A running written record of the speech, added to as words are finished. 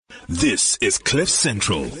This is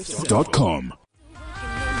CliffCentral.com.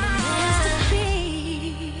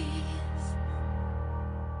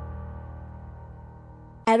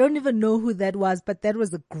 I don't even know who that was, but that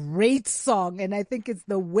was a great song. And I think it's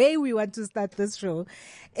the way we want to start this show.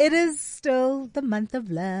 It is still the month of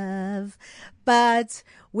love, but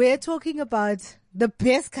we're talking about the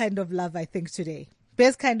best kind of love, I think, today.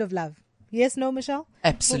 Best kind of love. Yes, no, Michelle?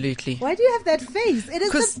 Absolutely. Why do you have that face? It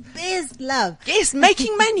is the best love. Yes,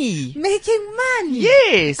 making money. Making money.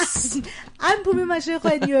 Yes. I'm Pumi Mashego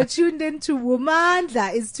and you're tuned in to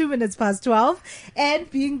Womandla. It's 2 minutes past 12. And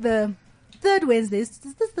being the third Wednesday, is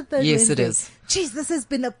this the third Wednesday? Yes, it is. Jeez, this has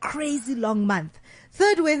been a crazy long month.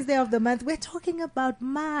 Third Wednesday of the month, we're talking about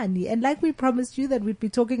money. And like we promised you that we'd be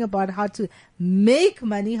talking about how to make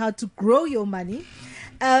money, how to grow your money.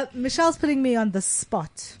 Michelle's putting me on the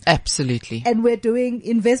spot. Absolutely. And we're doing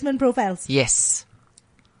investment profiles. Yes.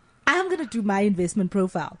 I'm going to do my investment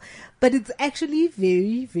profile. But it's actually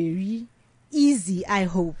very, very easy, I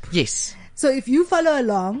hope. Yes. So if you follow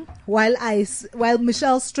along while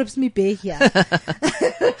Michelle strips me bare here,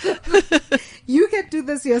 you can do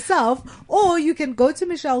this yourself, or you can go to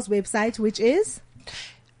Michelle's website, which is?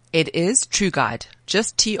 It is True Guide.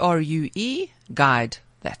 Just TRUE Guide.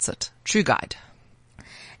 That's it. True Guide.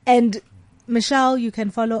 And Michelle, you can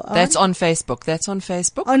follow on? That's on Facebook. On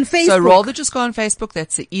Facebook. So rather just go on Facebook.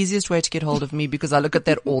 That's the easiest way to get hold of me because I look at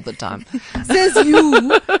that all the time. Says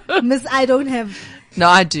you, Miss, I don't have. No,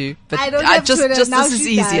 I do. But I don't have Twitter. Just now this is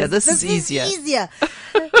easier. Does. This is easier.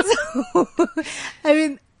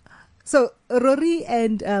 So Rory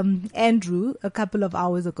and Andrew an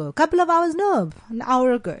hour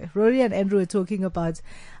ago, Rory and Andrew were talking about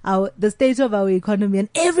the state of our economy, and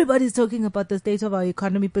everybody's talking about the state of our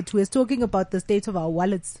economy, but we're talking about the state of our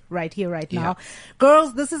wallets right here, right now.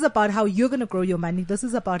 Girls, this is about how you're going to grow your money. This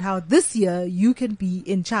is about how this year you can be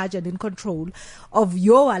in charge and in control of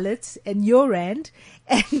your wallet and your rand,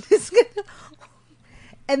 and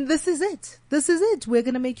and this is it. This is it. We're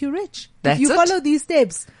going to make you rich. That's if you it. follow these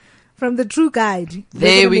steps from the True Guide,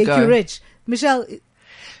 there we make go. You rich. Michelle,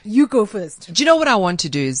 you go first. Do you know what I want to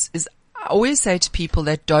do is I always say to people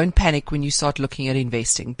that don't panic when you start looking at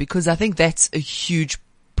investing, because I think that's a huge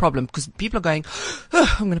problem, because people are going,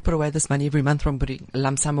 oh, I'm going to put away this money every month, I'm putting a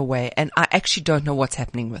lump sum away, and I actually don't know what's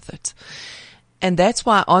happening with it. And that's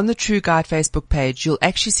why on the True Guide Facebook page, you'll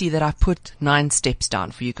actually see that I put 9 steps down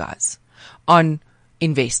for you guys on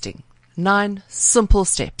investing. 9 simple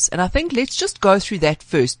steps. And I think let's just go through that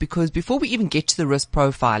first, because before we even get to the risk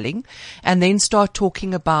profiling and then start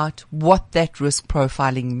talking about what that risk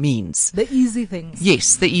profiling means. The easy things.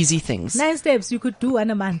 Yes, the easy things. 9 steps you could do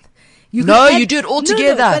in a month. You do it all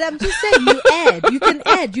together. No, but I'm just saying you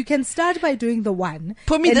add. You can start by doing the one.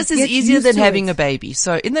 Put me, this is easier than having a baby.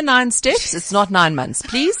 So in the 9 steps, it's not 9 months,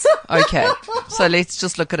 please. Okay. So let's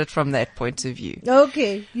just look at it from that point of view.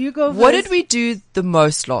 Okay. You go first. What did we do the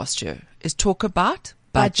most last year is talk about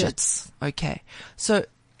budgets. Okay. So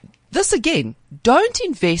this again, don't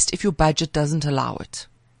invest if your budget doesn't allow it.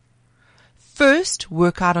 First,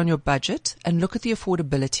 work out on your budget and look at the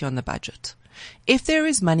affordability on the budget. If there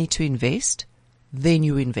is money to invest, then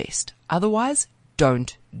you invest. Otherwise,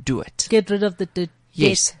 don't do it. Get rid of the debt.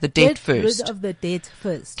 Yes, the debt first. Get rid of the debt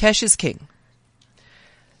first. Cash is king.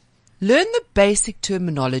 Learn the basic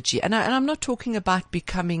terminology. And I'm not talking about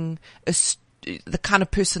becoming the kind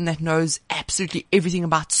of person that knows absolutely everything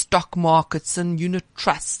about stock markets and unit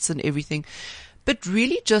trusts and everything, but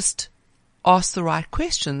really just ask the right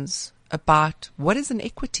questions about what is an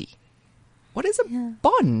equity? What is a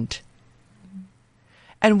bond?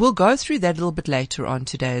 And we'll go through that a little bit later on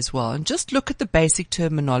today as well. And just look at the basic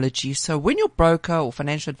terminology. So when your broker or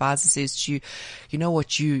financial advisor says to you, you know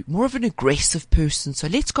what, you're more of an aggressive person, so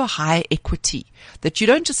let's go higher equity. That you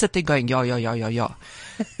don't just sit there going, yeah,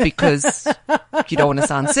 because you don't want to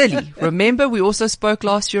sound silly. Remember, we also spoke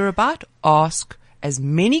last year about ask as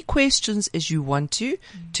many questions as you want to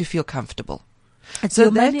feel comfortable. It's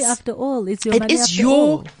your money after all. It's your money after all. It is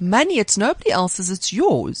your money. It's nobody else's. It's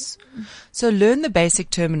yours. So learn the basic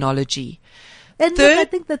terminology. And look, I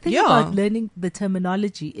think the thing about learning the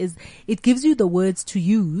terminology is it gives you the words to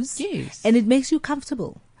use. Yes. And it makes you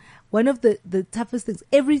comfortable. One of the toughest things,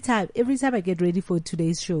 every time I get ready for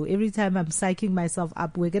today's show, every time I'm psyching myself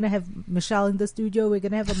up, we're going to have Michelle in the studio, we're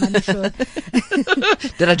going to have a money show.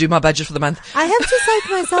 Did I do my budget for the month? I have to psych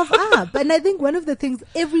myself up. And I think one of the things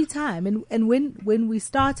every time, and when we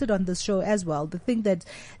started on this show as well, the thing that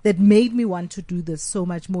made me want to do this so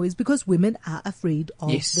much more is because women are afraid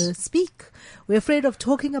of the speak. We're afraid of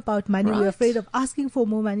talking about money. Right. We're afraid of asking for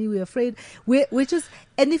more money. We're afraid, we're just,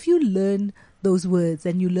 and if you learn those words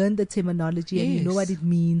and you learn the terminology and you know Yes. what it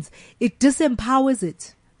means, it disempowers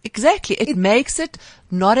it. Exactly. It makes it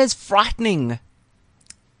not as frightening.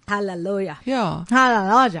 Hallelujah. Yeah.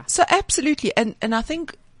 Hallelujah. So absolutely. And I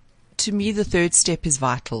think to me, the third step is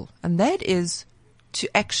vital. And that is to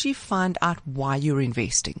actually find out why you're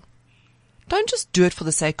investing. Don't just do it for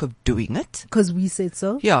the sake of doing it. Because we said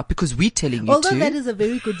so. Yeah, because we're telling you Although to. that is a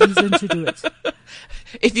very good reason to do it.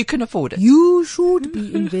 If you can afford it. You should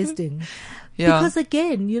be investing. Yeah. Because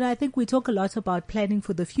again, I think we talk a lot about planning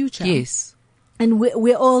for the future. Yes. And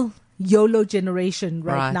we're all YOLO generation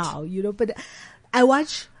right Right. now, but I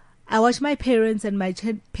watch my parents and my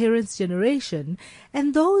parents' generation,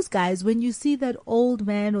 and those guys, when you see that old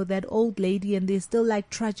man or that old lady and they're still like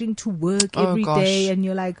trudging to work Oh, every gosh. day, and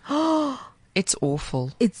you're like, oh, It's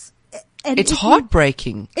awful. it's It's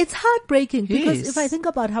heartbreaking. It's heartbreaking because Yes. if I think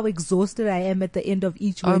about how exhausted I am at the end of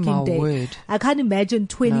each Oh, working my day, word. I can't imagine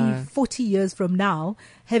 20, No. 40 years from now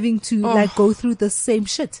having to go through the same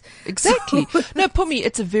shit. Exactly. So- No, Pumi,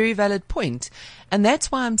 it's a very valid point. And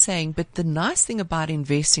that's why I'm saying, but the nice thing about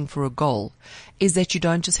investing for a goal is that you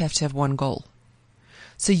don't just have to have one goal.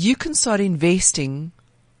 So you can start investing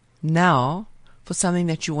now for something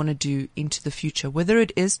that you want to do into the future, whether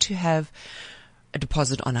it is to have a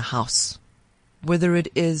deposit on a house, whether it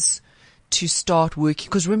is to start working.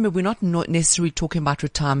 Because remember, we're not necessarily talking about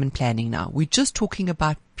retirement planning now. We're just talking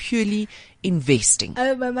about purely investing.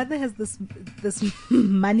 My mother has this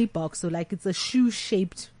money box, so like it's a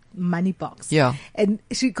shoe-shaped money box. Yeah. And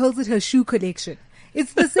she calls it her shoe collection.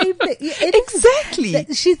 It's the same thing.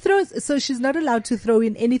 Exactly. She throws, so she's not allowed to throw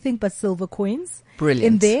in anything but silver coins. Brilliant.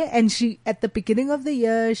 In there, and she, at the beginning of the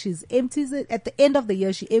year, empties it. At the end of the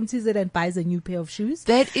year, she empties it and buys a new pair of shoes.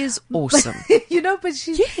 That is awesome. But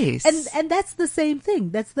she's, Yes. and that's the same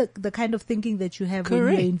thing. That's the kind of thinking that you have when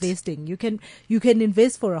Correct. you're investing. You can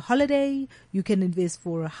invest for a holiday. You can invest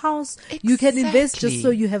for a house. You can invest just Exactly. so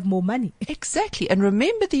you have more money. Exactly. And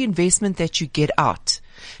remember, the investment that you get out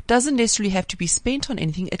doesn't necessarily have to be spent on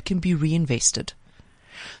anything. It can be reinvested.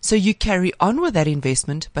 So you carry on with that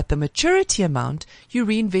investment, but the maturity amount you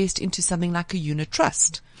reinvest into something like a unit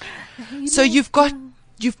trust. So you've got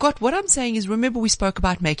what I'm saying is, remember we spoke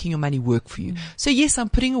about making your money work for you. So yes, I'm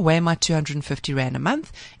putting away my 250 Rand a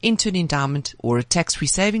month into an endowment or a tax-free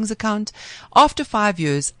savings account. After 5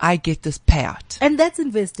 years, I get this payout. And that's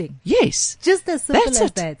investing. Yes. Just as simple That's as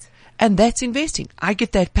it. that. And that's investing. I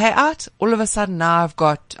get that payout. All of a sudden now I've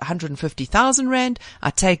got 150,000 Rand. I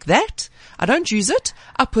take that. I don't use it.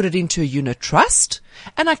 I put it into a unit trust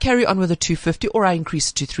and I carry on with a 250 or I increase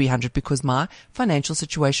it to 300 because my financial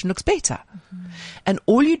situation looks better. Mm-hmm. And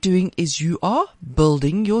all you're doing is you are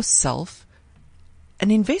building yourself an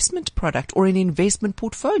investment product or an investment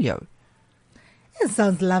portfolio. It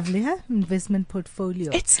sounds lovely, huh? Investment portfolio.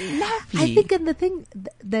 It's lovely. I think, and the thing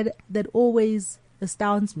that always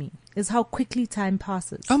astounds me is how quickly time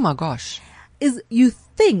passes. Oh my gosh. Is you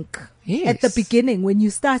think Yes. at the beginning when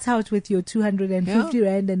you start out with your 250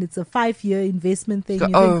 Rand and it's a 5-year investment thing. You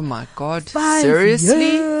Oh think, my God. 5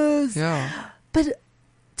 Seriously? years. Yeah. But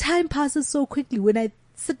time passes so quickly when I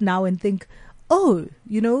sit now and think,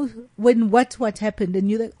 when what happened, and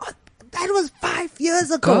you're like, oh, that was 5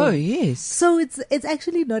 years ago. Oh, yes. So it's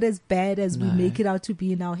actually not as bad as we make it out to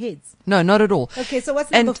be in our heads. No, not at all. Okay, so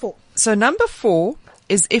what's number 4? So number 4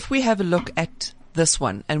 is, if we have a look at this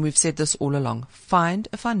one, and we've said this all along, find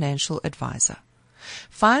a financial advisor.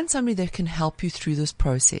 Find somebody that can help you through this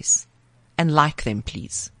process, and like them,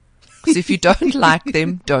 please. Because if you don't like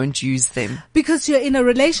them, don't use them. Because you're in a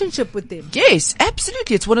relationship with them. Yes,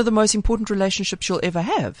 absolutely. It's one of the most important relationships you'll ever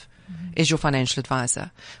have, is your financial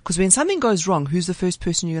advisor. Because when something goes wrong, who's the first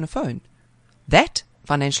person you're going to phone? That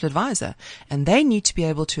financial advisor. And they need to be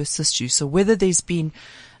able to assist you. So whether there's been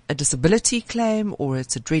a disability claim, or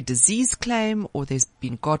it's a dread disease claim, or there's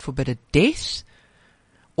been, God forbid, a death,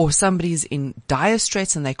 or somebody's in dire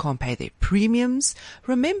straits and they can't pay their premiums.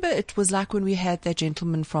 Remember, it was like when we had that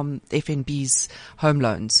gentleman from FNB's home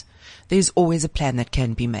loans. There's always a plan that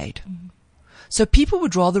can be made. Mm-hmm. So people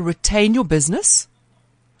would rather retain your business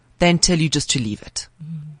than tell you just to leave it.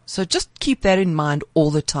 Mm-hmm. So just keep that in mind all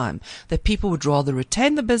the time, that people would rather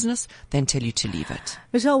retain the business than tell you to leave it.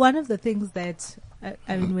 Michelle, one of the things that,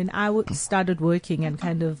 when I started working and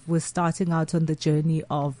kind of was starting out on the journey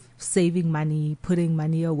of saving money, putting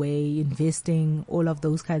money away, investing, all of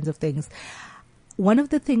those kinds of things, one of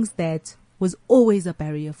the things that was always a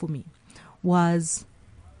barrier for me was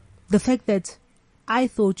the fact that I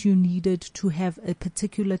thought you needed to have a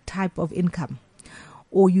particular type of income,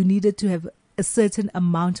 or you needed to have a certain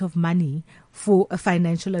amount of money for a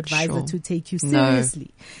financial advisor Sure. to take you No,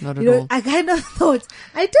 seriously. not at You know, all. I kind of thought,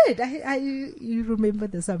 I did. You remember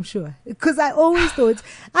this, I'm sure. Because I always thought,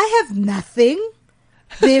 I have nothing,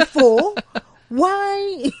 therefore,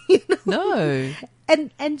 why? You know? No.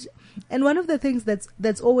 And one of the things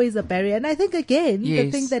that's always a barrier, and I think again, the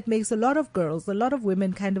Yes. thing that makes a lot of girls, a lot of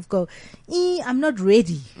women kind of go, I'm not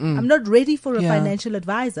ready. Mm. I'm not ready for a Yeah. financial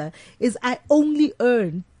advisor, is I only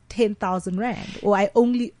earn 10,000 Rand, or I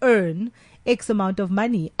only earn X amount of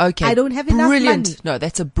money. Okay. I don't have brilliant. enough money. No,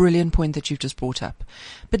 that's a brilliant point that you've just brought up.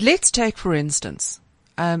 But let's take, for instance,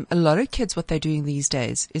 a lot of kids, what they're doing these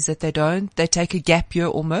days is that they take a gap year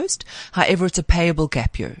almost. However, it's a payable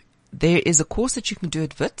gap year. There is a course that you can do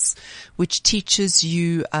at WITS, which teaches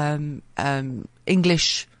you,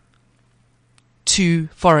 English to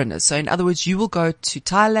foreigners. So in other words, you will go to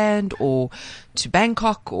Thailand or to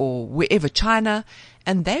Bangkok or wherever, China,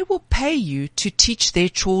 and they will pay you to teach their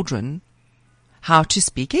children how to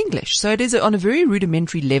speak English. So it is on a very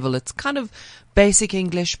rudimentary level. It's kind of basic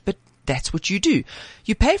English, but that's what you do.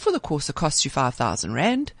 You pay for the course. It costs you 5,000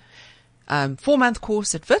 Rand. 4-month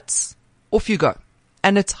course at WITS. Off you go.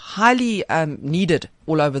 And it's highly needed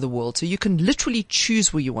all over the world. So you can literally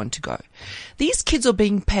choose where you want to go. These kids are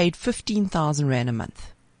being paid 15,000 Rand a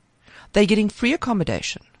month. They're getting free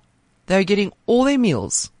accommodation. They're getting all their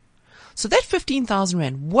meals. So that 15,000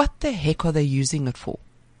 Rand, what the heck are they using it for?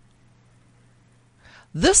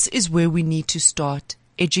 This is where we need to start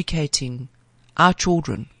educating our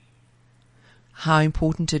children how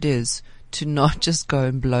important it is to not just go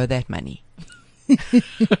and blow that money.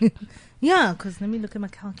 Yeah, because let me look at my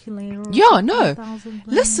calculator. Yeah, no. 5,000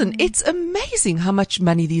 Listen, it's amazing how much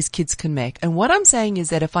money these kids can make. And what I'm saying is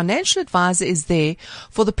that a financial advisor is there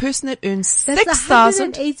for the person that earns That's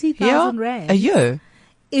 6,000 180,000 Rand. a year.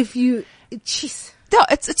 If you, jeez. Yeah,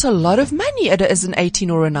 it's a lot of money as an 18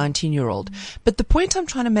 or a 19-year-old. But the point I'm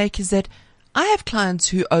trying to make is that I have clients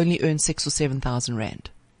who only earn 6,000 or 7,000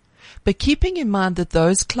 Rand. But keeping in mind that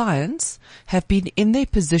those clients have been in their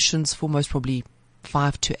positions for most probably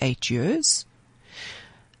 5 to 8 years,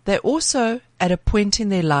 they're also at a point in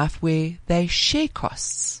their life where they share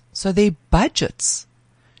costs. So their budgets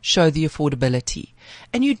show the affordability.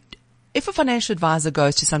 And if a financial advisor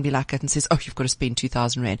goes to somebody like that and says, you've got to spend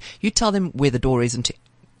 2,000 Rand, you tell them where the door is and to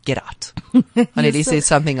get out. Unless he says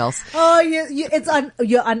something else. Oh,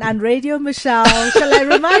 you're on radio, Michelle. Shall I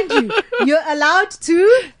remind you? You're allowed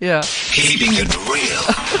to. Yeah. Keeping it real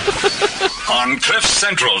on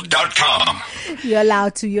CliffCentral.com. You're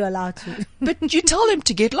allowed to. But you tell them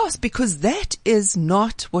to get lost, because that is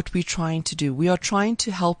not what we're trying to do. We are trying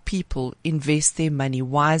to help people invest their money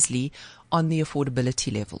wisely on the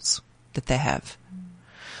affordability levels that they have.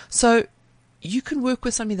 So you can work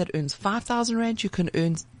with somebody that earns 5,000 Rand. You can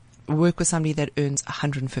work with somebody that earns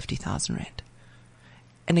 150,000 Rand.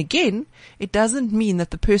 And again, it doesn't mean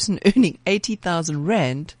that the person earning 80,000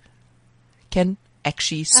 Rand can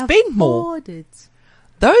actually spend more. Afford it.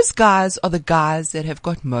 Those guys are the guys that have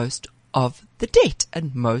got most of the debt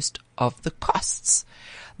and most of the costs.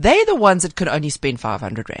 They're the ones that can only spend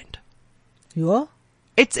 500 Rand. Yeah.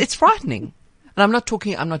 It's frightening. And I'm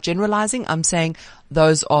not generalizing. I'm saying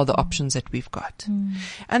those are the options that we've got.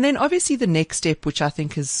 And then obviously the next step, which I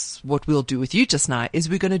think is what we'll do with you just now, is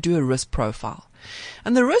we're going to do a risk profile.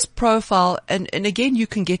 And the risk profile, and again, you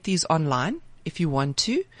can get these online if you want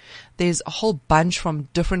to. There's a whole bunch from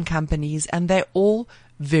different companies, and they're all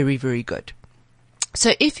very, very good.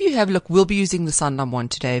 So if you have a look, we'll be using the Sanlam one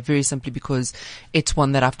today, very simply because it's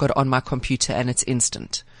one that I've got on my computer and it's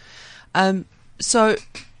instant. So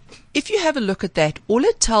if you have a look at that, all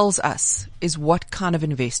it tells us is what kind of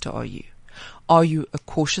investor are you? Are you a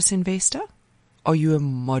cautious investor? Are you a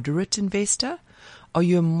moderate investor? Are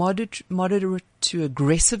you a moderate to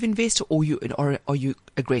aggressive investor, or are you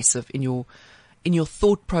aggressive in your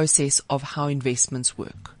thought process of how investments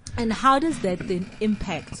work? And how does that then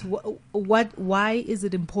impact? Why is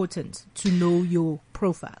it important to know your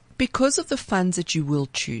profile? Because of the funds that you will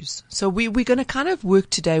choose. So we're going to kind of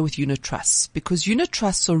work today with unit trusts, because unit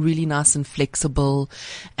trusts are really nice and flexible,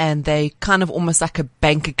 and they kind of almost like a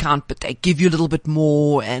bank account, but they give you a little bit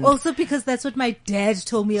more. And Also because that's what my dad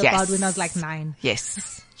told me Yes. about when I was like 9.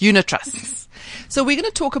 Yes. Unit trusts. So we're going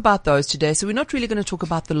to talk about those today. So we're not really going to talk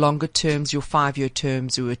about the longer terms, your 5-year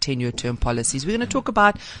terms or your 10-year term policies. We're going to talk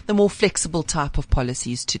about the more flexible type of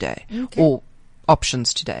policies today, or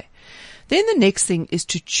options today. Then the next thing is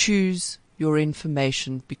to choose your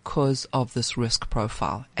information because of this risk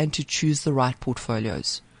profile, and to choose the right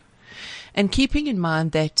portfolios. And keeping in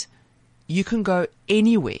mind that you can go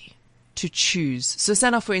anywhere to choose. So say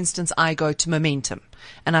now, for instance, I go to Momentum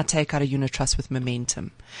and I take out a unit trust with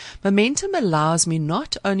Momentum. Momentum allows me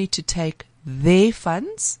not only to take their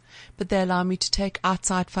funds, but they allow me to take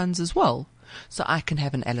outside funds as well. So I can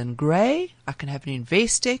have an Allan Gray, I can have an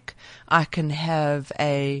Investec, I can have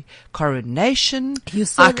a Coronation,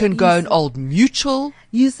 I can go an Old Mutual.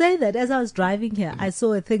 You say that as I was driving here, I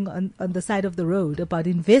saw a thing on the side of the road about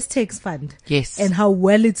Investec's fund. Yes. And how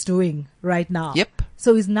well it's doing right now. Yep.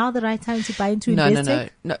 So is now the right time to buy into Investec?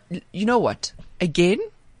 No. You know what? Again,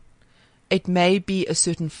 it may be a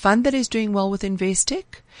certain fund that is doing well with Investec,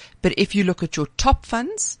 but if you look at your top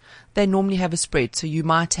funds, they normally have a spread. So you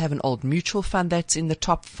might have an Old Mutual fund that's in the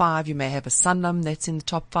top 5. You may have a Sanlam that's in the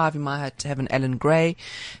top 5. You might have an Allan Gray.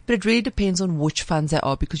 But it really depends on which funds they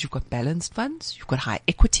are, because you've got balanced funds, you've got high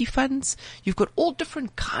equity funds, you've got all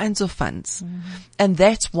different kinds of funds. Mm-hmm. And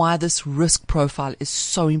that's why this risk profile is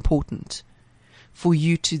so important for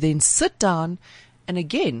you to then sit down. And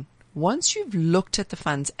again, once you've looked at the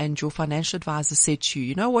funds and your financial advisor said to you,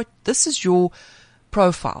 you know what, this is your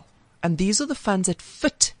profile, and these are the funds that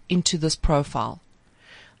fit into this profile,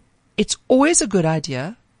 it's always a good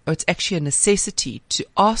idea, or it's actually a necessity, to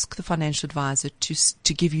ask the financial advisor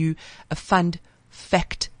to give you a fund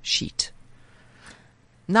fact sheet.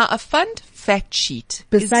 Now, a fund fact sheet,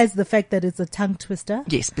 besides the fact that it's a tongue twister.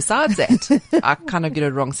 Yes, besides that, I kind of get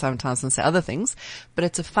it wrong sometimes and say other things, but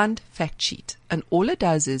it's a fund fact sheet. And all it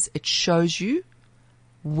does is it shows you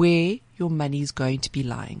where your money is going to be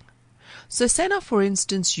lying. So say now, for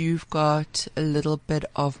instance, you've got a little bit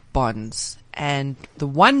of bonds, and the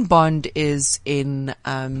one bond is in,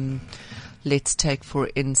 let's take, for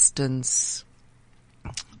instance,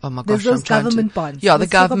 oh my gosh, there's those government bonds. Yeah, Let's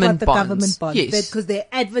the government talk about bonds. The government bonds. Yes. Because they're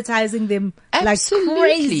advertising them Absolutely. like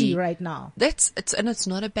crazy right now. And it's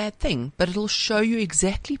not a bad thing, but it'll show you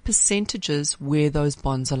exactly percentages where those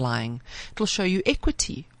bonds are lying. It'll show you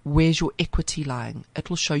equity. Where's your equity lying?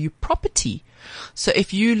 It'll show you property. So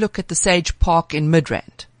if you look at the Sage Park in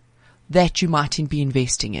Midrand, that you might be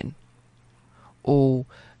investing in, or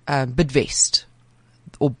Bidvest,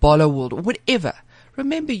 or Barloworld, or whatever.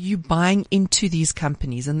 Remember, you buying into these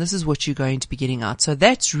companies, and this is what you're going to be getting out. So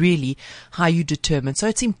that's really how you determine. So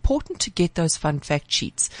it's important to get those fund fact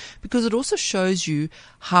sheets, because it also shows you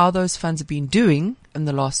how those funds have been doing in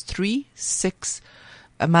the last 3, 6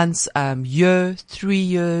 months, year, 3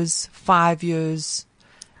 years, 5 years,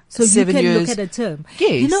 so 7 years. So you can look at a term.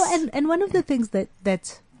 Yes. You know, and one of the things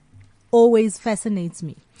that always fascinates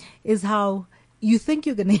me is how you think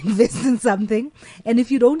you're going to invest in something, and if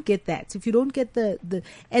you don't get that, if you don't get the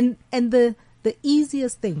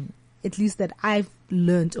easiest thing, at least that I've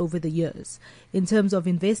learned over the years in terms of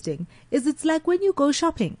investing, is it's like when you go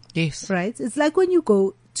shopping. Yes. Right? It's like when you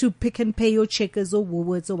go to Pick and Pay or Checkers or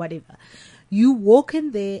Woolworths or whatever. You walk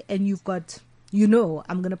in there and you've got,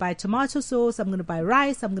 I'm going to buy tomato sauce, I'm going to buy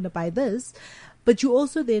rice, I'm going to buy this. But you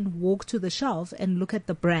also then walk to the shelf and look at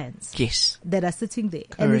the brands. Yes. That are sitting there.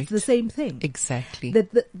 Correct. And it's the same thing. Exactly.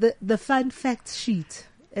 The fun fact sheet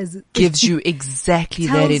gives you exactly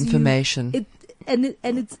that information.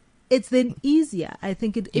 It's then easier. I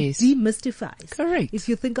think it demystifies. Correct. If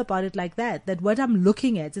you think about it like that what I'm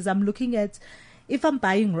looking at is if I'm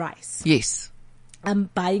buying rice. Yes. I'm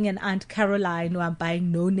buying an Aunt Caroline, or I'm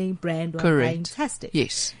buying no name brand, or Correct. I'm buying Tastic.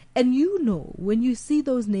 Yes. And when you see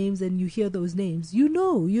those names and you hear those names, you're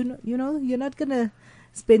not gonna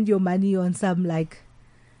spend your money on some like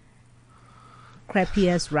crappy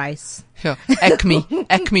ass rice. Yeah.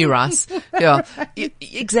 Acme rice. Yeah.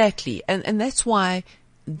 Exactly. And that's why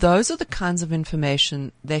those are the kinds of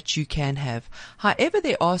information that you can have. However,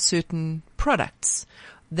 there are certain products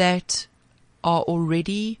that are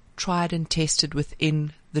already tried and tested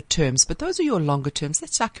within the terms, but those are your longer terms.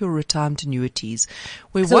 That's like your retirement annuities.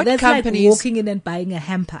 So that's like walking in and buying a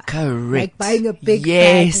hamper. Correct. Like buying a big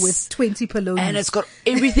bag with 20 polonies. And it's got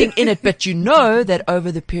everything in it, but you know that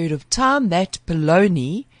over the period of time, that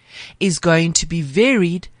polony is going to be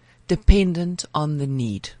varied dependent on the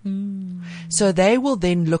need. So they will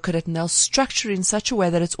then look at it and they'll structure it in such a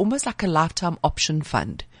way that it's almost like a lifetime option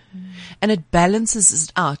fund. And it balances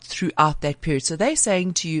it out throughout that period. So they're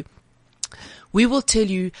saying to you, we will tell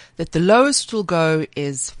you that the lowest will go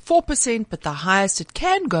is 4%, but the highest it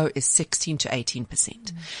can go is 16 to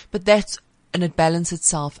 18%. But and it balances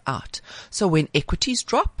itself out. So when equities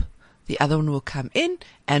drop, the other one will come in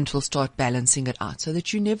and will start balancing it out so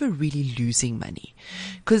that you're never really losing money.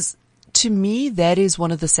 Because to me, that is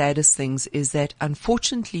one of the saddest things, is that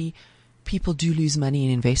unfortunately people do lose money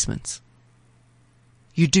in investments.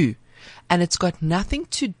 You do. And it's got nothing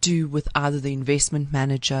to do with either the investment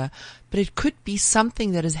manager, but it could be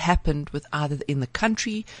something that has happened with either in the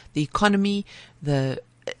country, the economy,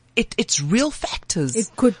 it's real factors.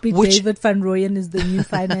 It could be David Van Rooyen is the new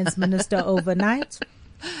finance minister overnight.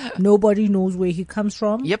 Nobody knows where he comes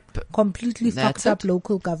from. Yep. Completely fucks up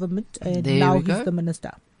local government, and now he's the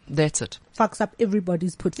minister. That's it. Fucks up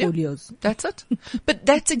everybody's portfolios. Yep, that's it. But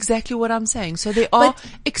that's exactly what I'm saying. So there are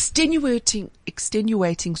extenuating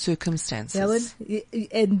circumstances.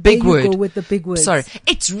 And big there you word. go with the big words. Sorry.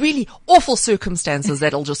 It's really awful circumstances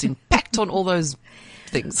that'll just impact on all those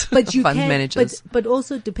things. But you fund can, managers. but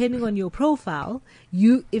also depending on your profile,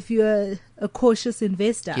 if you're a cautious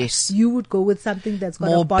investor, yes, you would go with something that's got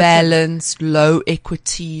more a bottom. balanced, low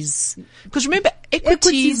equities. Because remember,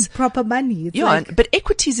 equities proper money. It's but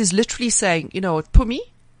equities is literally saying, you know what, Pumi,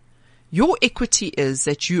 your equity is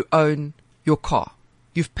that you own your car.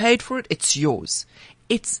 You've paid for it. It's yours.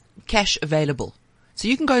 It's cash available. So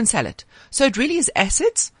you can go and sell it. So it really is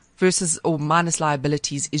assets versus or minus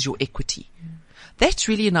liabilities is your equity. That's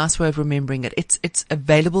really a nice way of remembering it. It's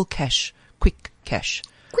available cash, quick cash.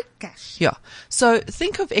 Quick cash. Yeah. So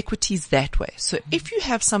think of equities that way. So if you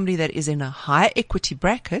have somebody that is in a high equity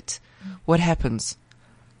bracket, what happens?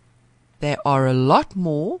 They are a lot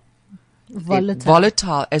more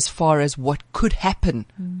volatile as far as what could happen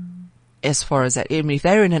as far as that. I mean, if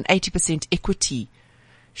they're in an 80% equity,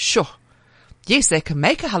 sure. Yes, they can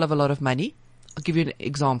make a hell of a lot of money. I'll give you an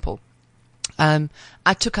example.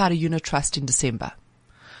 I took out a unit trust in December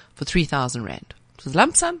for 3,000 Rand. It was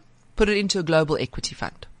lump sum, put it into a global equity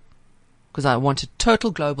fund because I wanted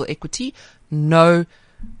total global equity, no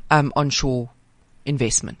onshore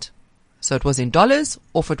investment. So it was in dollars,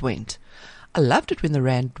 off it went. I loved it when the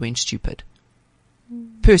Rand went stupid.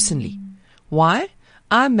 Personally. Why?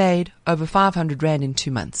 I made over 500 Rand in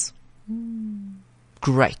 2 months.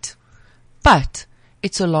 Great. But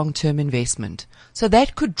it's a long-term investment. So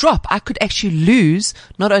that could drop. I could actually lose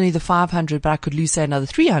not only the 500, but I could lose, say, another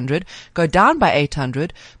 300, go down by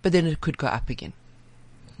 800, but then it could go up again.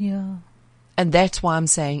 Yeah. And that's why I'm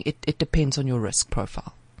saying it depends on your risk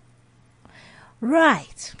profile.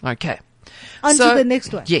 Right. Okay. On to the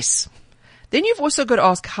next one. Yes. Then you've also got to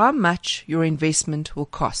ask how much your investment will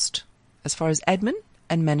cost as far as admin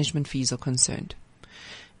and management fees are concerned.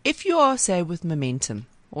 If you are, say, with Momentum,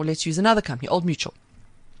 or let's use another company, Old Mutual,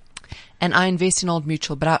 and I invest in Old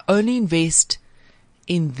Mutual, but I only invest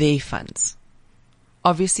in their funds,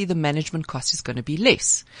 obviously the management cost is going to be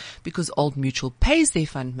less because Old Mutual pays their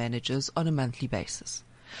fund managers on a monthly basis.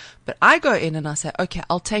 But I go in and I say, okay,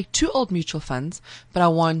 I'll take 2 Old Mutual funds, but I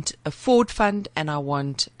want a Ford fund and I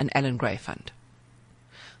want an Allan Gray fund.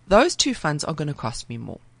 Those 2 funds are going to cost me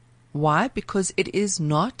more. Why? Because it is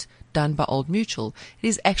not done by Old Mutual. It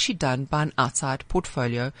is actually done by an outside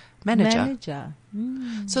portfolio manager.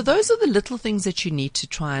 So those are the little things that you need to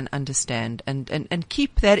try and understand and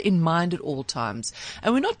keep that in mind at all times.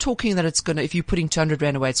 And we're not talking that it's going to, if you're putting 200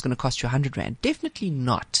 Rand away, it's going to cost you 100 Rand. Definitely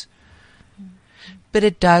not. But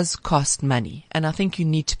it does cost money. And I think you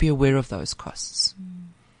need to be aware of those costs.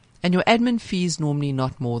 And your admin fee is normally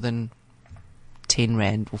not more than 10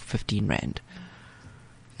 Rand or 15 Rand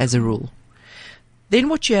as a rule. Then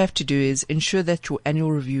what you have to do is ensure that your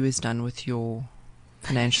annual review is done with your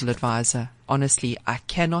financial advisor. Honestly, I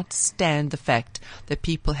cannot stand the fact that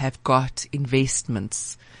people have got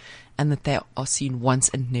investments and that they are seen once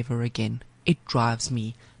and never again. It drives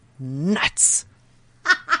me nuts.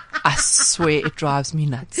 I swear it drives me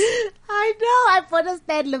nuts. I know. I bought a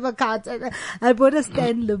Stanlib account. I bought a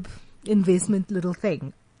Stanlib investment little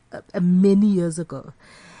thing many years ago.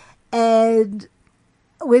 And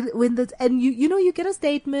you get a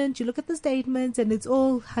statement, you look at the statements and it's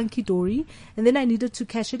all hunky dory. And then I needed to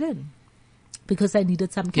cash it in because I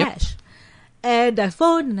needed some cash. And I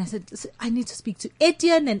phoned and I said, I need to speak to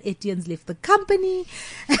Etienne, and Etienne's left the company.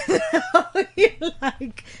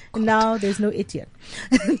 Now there's no Etienne.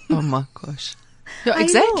 Oh my gosh. Yeah,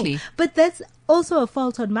 exactly. But that's also a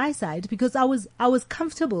fault on my side because I was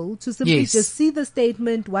comfortable to simply just see the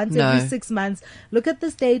statement once every 6 months. Look at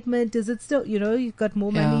the statement. Is it still, you've got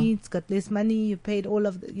more money, it's got less money, you paid all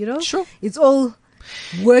of the, Sure. It's all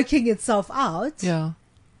working itself out. Yeah.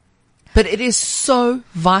 But it is so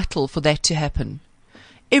vital for that to happen.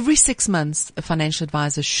 Every 6 months, a financial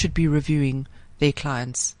advisor should be reviewing their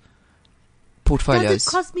clients' portfolios. Does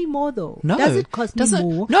it cost me more though? No. Does it cost me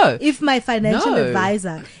more? No. If my financial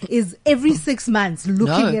advisor is every 6 months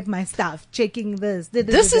looking at my stuff, checking this.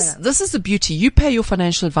 This is the beauty. You pay your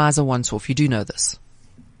financial advisor once off. You do know this.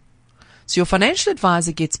 So your financial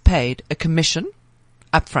advisor gets paid a commission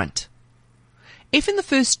up front. If in the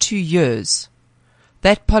first 2 years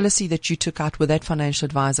that policy that you took out with that financial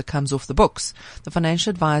advisor comes off the books. The financial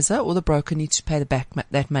advisor or the broker needs to pay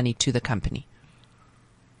that money to the company.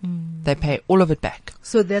 They pay all of it back.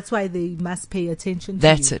 So that's why they must pay attention to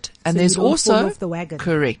That's you. it. And So there's you don't also, fall off the wagon.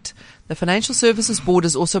 correct. The Financial Services Board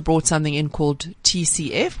has also brought something in called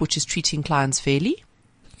TCF, which is treating clients fairly.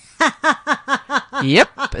 Yep.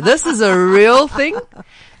 This is a real thing.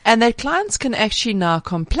 And that clients can actually now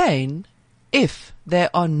complain if they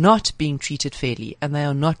are not being treated fairly and they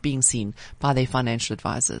are not being seen by their financial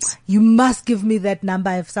advisors. You must give me that number.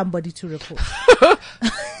 I have somebody to report.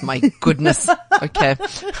 My goodness. Okay.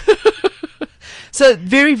 So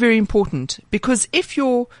very, very important, because if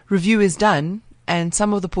your review is done and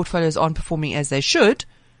some of the portfolios aren't performing as they should,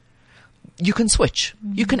 you can switch.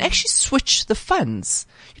 You can actually switch the funds.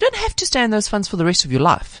 You don't have to stay in those funds for the rest of your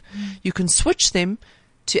life. You can switch them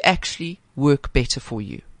to actually work better for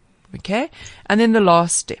you. Okay? And then the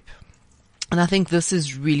last step, and I think this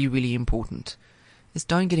is really, really important, is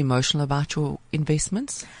don't get emotional about your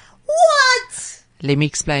investments. What? Let me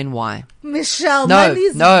explain why. Michelle,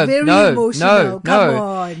 money's very emotional. Come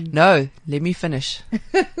on. No, let me finish.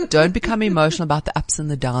 Don't become emotional about the ups and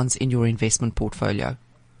the downs in your investment portfolio.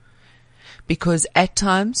 Because at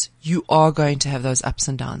times you are going to have those ups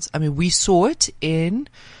and downs. I mean, we saw it in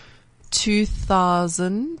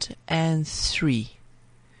 2003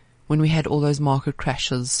 when we had all those market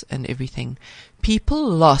crashes and everything. People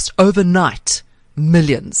lost overnight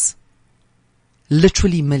millions.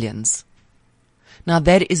 Literally millions. Now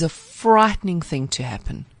that is a frightening thing to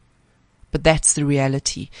happen. But that's the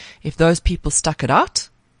reality. If those people stuck it out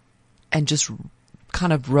and just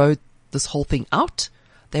kind of rode this whole thing out,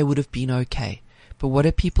 they would have been okay. But what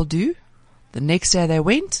did people do? The next day they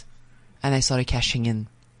went and they started cashing in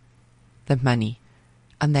the money,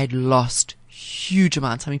 and they'd lost huge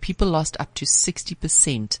amounts. I mean, people lost up to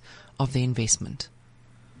 60% of their investment.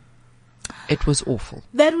 It was awful.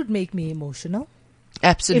 That would make me emotional.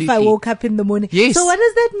 Absolutely. If I woke up in the morning. Yes. So what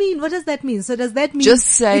does that mean? What does that mean? So does that mean Just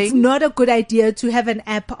saying, it's not a good idea to have an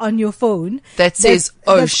app on your phone that says,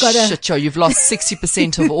 that's got shit, yo, you've lost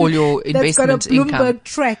 60% of all your that's got a investment Bloomberg income.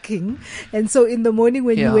 tracking. And so in the morning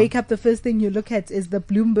when you Yeah. wake up, the first thing you look at is the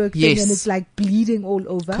Bloomberg thing, Yes. and it's like bleeding all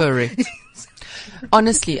over. Correct.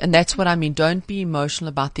 Honestly, and that's what I mean. Don't be emotional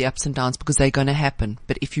about the ups and downs, because they're going to happen.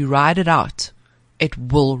 But if you ride it out, it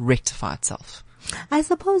will rectify itself. I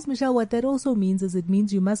suppose, Michelle, what that also means is it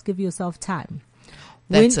means you must give yourself time.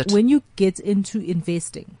 That's it. When you get into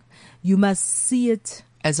investing, you must see it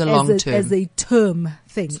As a long term. as a term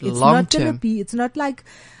thing. It's It's long not going to term. be, it's not like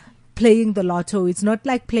playing the lotto. It's not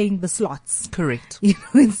like playing the slots. Correct. You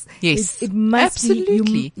know, Yes. it must be,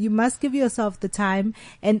 Absolutely. you must give yourself the time,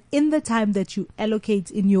 and in the time that you allocate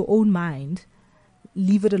in your own mind,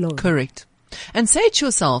 leave it alone. Correct. And say to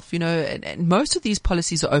yourself, you know, and most of these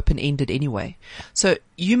policies are open-ended anyway. So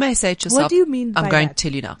you may say to yourself, What do you mean by I'm going that? to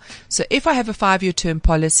tell you now. So if I have a 5-year term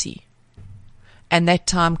policy and that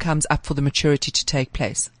time comes up for the maturity to take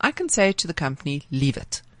place, I can say to the company, leave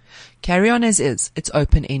it. Carry on as is. It's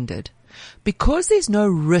open-ended. Because there's no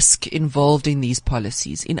risk involved in these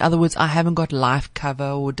policies. In other words, I haven't got life cover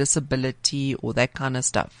or disability or that kind of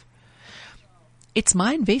stuff. It's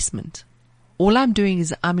my investment. All I'm doing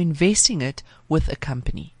is I'm investing it with a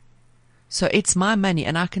company. So it's my money,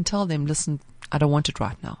 and I can tell them, listen, I don't want it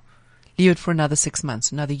right now. Leave it for another 6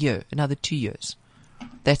 months, another year, another 2 years.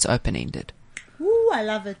 That's open-ended. Ooh, I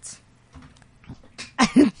love it.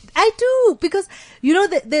 I do, because you know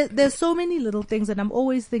there's so many little things, and I'm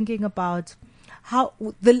always thinking about how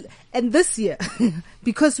and this year,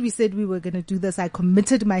 because we said we were going to do this, I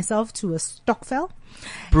committed myself to a Stokvel.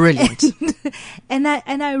 Brilliant. And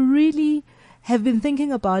I really have been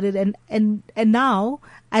thinking about it, and now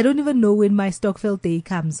I don't even know when my Stokvel day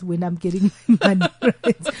comes, when I'm getting my money,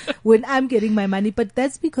 right? When I'm getting my money. But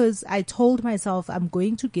that's because I told myself I'm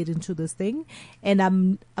going to get into this thing, and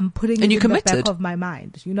I'm putting And it you in the committed. back of my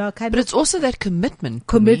mind. You know, I kind But of it's also that commitment.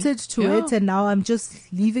 committed to Yeah. it, and now I'm just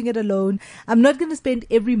leaving it alone. I'm not going to spend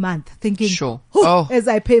every month thinking, Sure. "Oh," Oh. as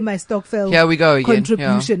I pay my Stokvel Here we go again.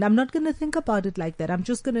 contribution. I'm not going to think about it like that. I'm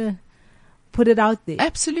just going to put it out there.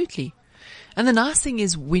 Absolutely. And the nice thing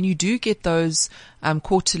is when you do get those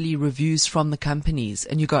quarterly reviews from the companies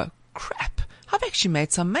and you go, crap, I've actually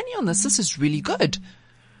made some money on this. This is really good.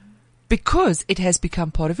 Because it has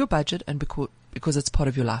become part of your budget and because it's part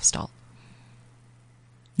of your lifestyle.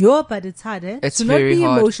 But it's hard, eh? It's do very not be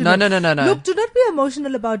hard. Emotional. No. Look, do not be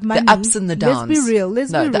emotional about money. The ups and the downs. Let's be real.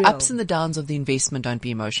 No, the ups and the downs of the investment, don't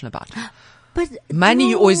be emotional about it. But Money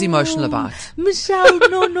you're always emotional about. Michelle,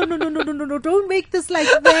 no. Don't make this like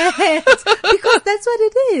that. Because that's what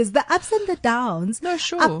it is. The ups and the downs No,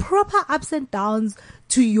 sure. are proper ups and downs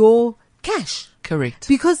to your cash. Correct.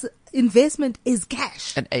 Because investment is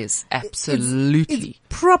cash. It is. Absolutely. It's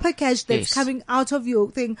proper cash that's Yes. coming out of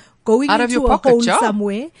your thing, going Out of into your a pocket, hole yeah.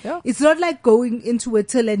 somewhere. Yeah. It's not like going into a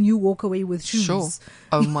till and you walk away with shoes. Sure.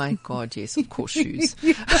 Oh my God. Yes, of course, shoes.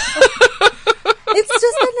 It's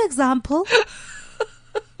just an example.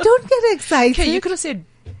 Don't get excited. Okay, you could have said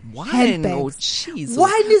wine Handbags. or cheese.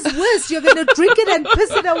 Wine is worse. You're going to drink it and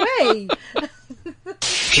piss it away.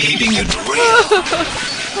 Keeping it real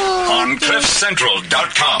on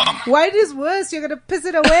CliffCentral.com. Wine is worse. You're going to piss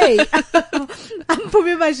it away. I'm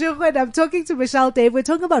Pumi Mashoko and I'm talking to Michelle Dave. We're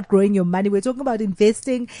talking about growing your money. We're talking about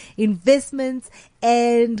investing, investments,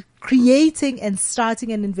 and creating and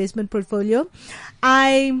starting an investment portfolio.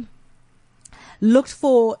 I looked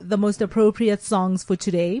for the most appropriate songs for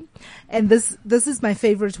today, and this is my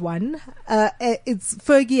favorite one. It's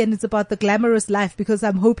Fergie, and it's about the glamorous life, because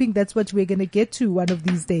I'm hoping that's what we're going to get to one of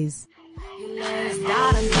these days.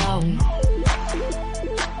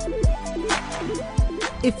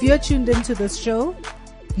 If you're tuned into this show,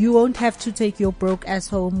 you won't have to take your broke ass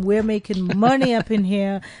home. We're making money up in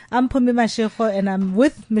here. I'm Pumi Mashiko and I'm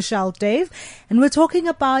with Michelle Dave. And we're talking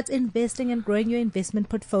about investing and growing your investment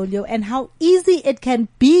portfolio and how easy it can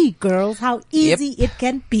be, girls. How easy it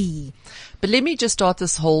can be. But let me just start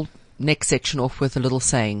this whole next section off with a little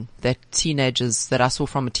saying that I saw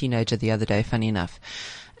from a teenager the other day, funny enough.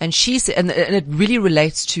 And she said, and it really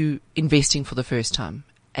relates to investing for the first time.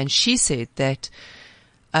 And she said that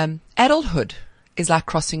adulthood is like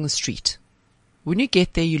crossing the street. When you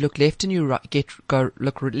get there, you look left and you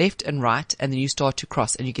look left and right, and then you start to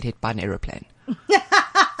cross and you get hit by an aeroplane.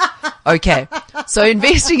 Okay. So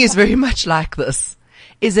investing is very much like this,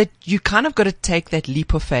 is that you kind of got to take that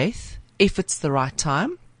leap of faith if it's the right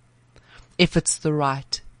time, if it's the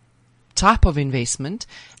right type of investment,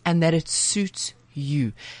 and that it suits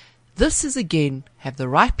you. This is, again, have the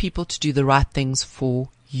right people to do the right things for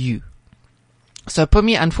you. So,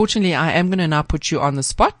 Pumi, unfortunately, I am going to now put you on the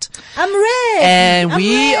spot. I'm ready. And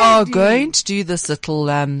we are ready. going to do this little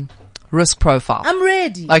risk profile. I'm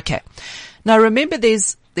ready. Okay. Now, remember,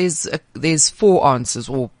 there's 4 answers,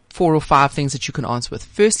 or 4 or 5 things that you can answer with.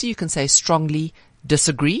 Firstly, you can say strongly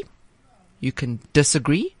disagree. You can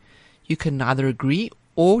disagree. You can neither agree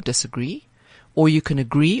or disagree, or you can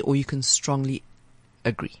agree, or you can strongly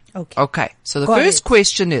agree. Okay. So the first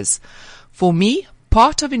question is, for me,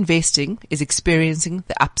 part of investing is experiencing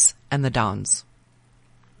the ups and the downs.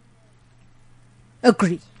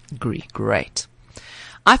 Agree. Agree. Great.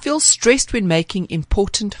 I feel stressed when making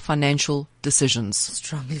important financial decisions.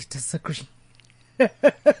 Strongly disagree.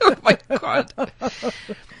 Oh my God.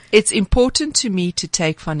 It's important to me to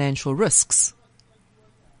take financial risks.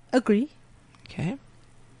 Agree. Okay.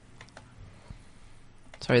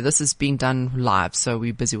 Sorry, this is being done live, so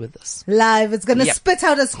we're busy with this. Live. It's going to spit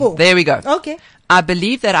out a score. There we go. Okay. I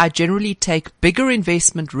believe that I generally take bigger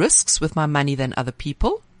investment risks with my money than other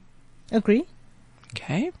people. Agree.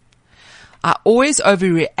 Okay. I always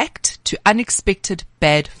overreact to unexpected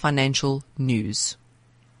bad financial news.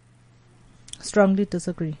 Strongly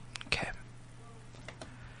disagree. Okay.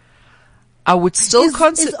 I would still Is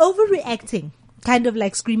consider... overreacting kind of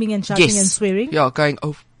like screaming and shouting and swearing? Yeah, going,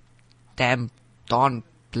 oh, damn, darn,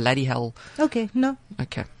 bloody hell. Okay, no.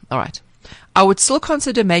 Okay, all right. I would still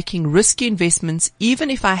consider making risky investments even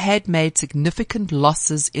if I had made significant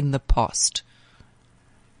losses in the past.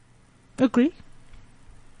 Agree.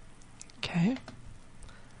 Okay.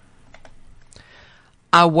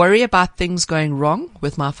 I worry about things going wrong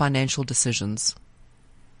with my financial decisions.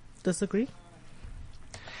 Disagree.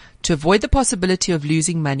 To avoid the possibility of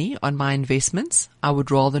losing money on my investments, I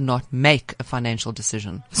would rather not make a financial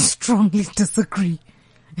decision. Strongly disagree.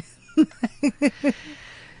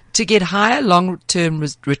 To get higher long-term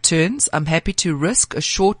returns, I'm happy to risk a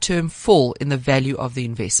short-term fall in the value of the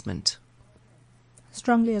investment.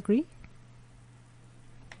 Strongly agree.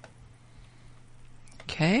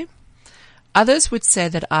 Okay. Others would say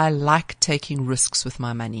that I like taking risks with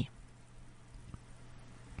my money.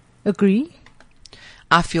 Agree.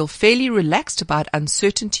 I feel fairly relaxed about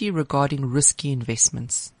uncertainty regarding risky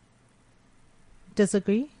investments.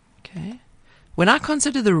 Disagree. Okay. When I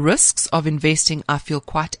consider the risks of investing, I feel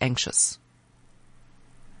quite anxious.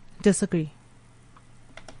 Disagree.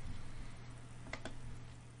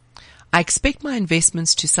 I expect my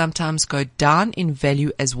investments to sometimes go down in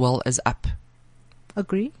value as well as up.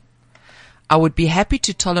 Agree. I would be happy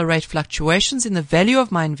to tolerate fluctuations in the value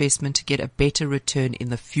of my investment to get a better return in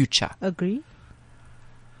the future. Agree.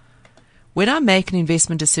 When I make an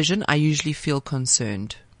investment decision, I usually feel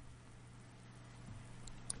concerned.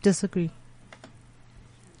 Disagree.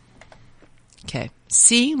 Okay.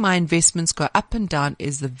 Seeing my investments go up and down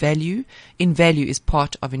is value is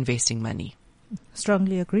part of investing money.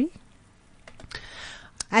 Strongly agree.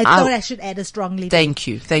 I thought I should add a strongly. Thank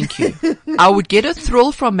you. I would get a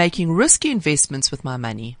thrill from making risky investments with my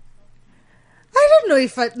money. I don't know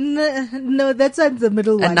if no, that sounds the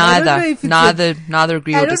middle one. Neither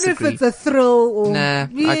agree or disagree. I don't know if it's a thrill or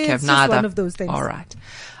it's just one of those things. All right.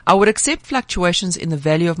 I would accept fluctuations in the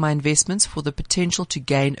value of my investments for the potential to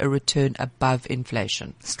gain a return above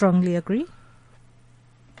inflation. Strongly agree.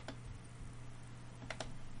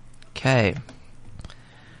 Okay.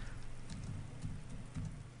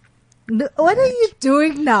 What are you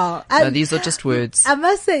doing now? No, these are just words. I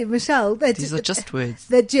must say, Michelle, that these are just words.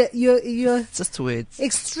 That you're just words.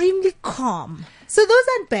 Extremely calm. So those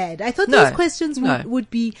aren't bad. I thought those questions would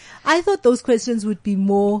be. I thought those questions would be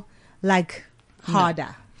more like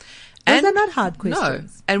harder. Those are not hard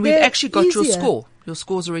questions. No, and we've actually got easier. your score. Your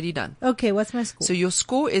score's already done. Okay, what's my score? So your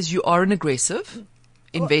score is you are an aggressive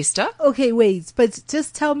investor. Okay, wait, but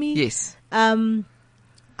just tell me. Yes.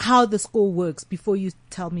 How the score works before you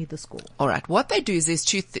tell me the score. All right. What they do is there's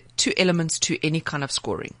two elements to any kind of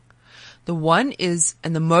scoring. The one is,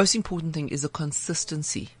 and the most important thing is the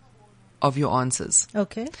consistency of your answers.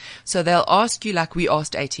 Okay. So they'll ask you, like we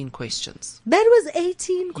asked 18 questions. That was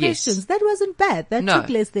 18 questions. Yes. That wasn't bad. That took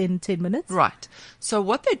less than 10 minutes. Right. So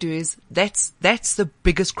what they do is that's the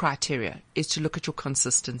biggest criteria, is to look at your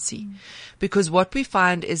consistency. Because what we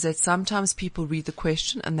find is that sometimes people read the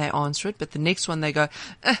question and they answer it, but the next one they go,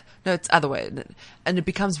 no, it's other way. And it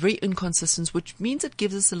becomes very inconsistent, which means it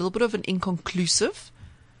gives us a little bit of an inconclusive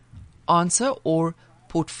answer or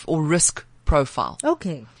risk profile.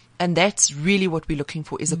 Okay. And that's really what we're looking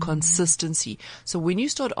for, is a consistency. So when you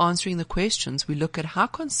start answering the questions, we look at how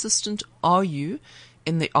consistent are you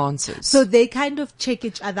in the answers. So they kind of check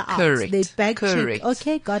each other out. Correct. They back Correct. check.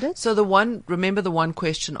 Okay, got it. So remember the one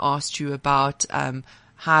question asked you about,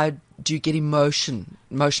 how do you get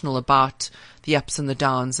emotional about the ups and the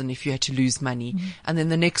downs and if you had to lose money? And then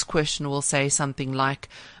the next question will say something like,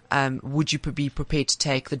 would you be prepared to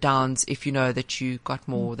take the downs if you know that you got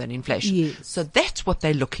more than inflation? Yes. So that's what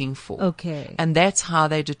they're looking for. Okay. And that's how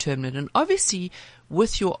they determine it. And obviously,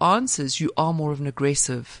 with your answers, you are more of an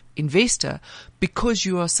aggressive investor because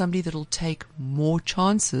you are somebody that will take more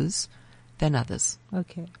chances than others.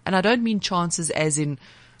 Okay. And I don't mean chances as in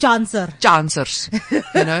chancers,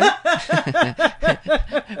 you know.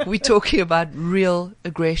 We're talking about real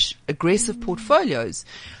aggressive portfolios.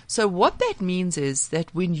 So what that means is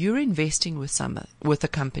that when you're investing with a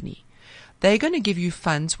company, they're going to give you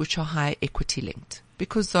funds which are high equity linked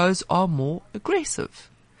because those are more aggressive.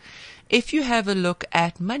 If you have a look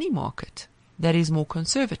at money market, that is more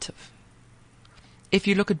conservative. If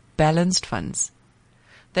you look at balanced funds,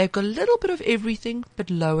 they've got a little bit of everything but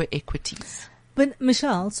lower equities. But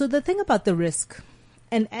Michelle, so the thing about the risk,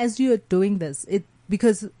 and as you're doing this,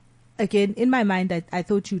 because again, in my mind, I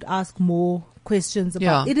thought you'd ask more questions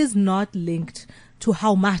about it is not linked to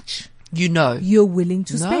how much you're willing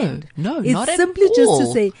to spend. No, it's not at simply all. just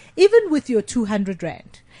to say, even with your 200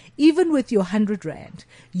 Rand, even with your 100 Rand,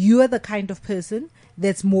 you are the kind of person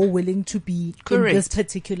that's more willing to be in this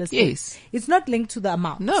particular space. Yes. It's not linked to the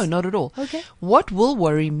amount. No, not at all. Okay. What will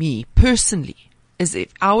worry me personally is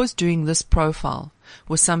if I was doing this profile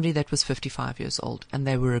with somebody that was 55 years old and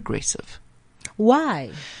they were aggressive.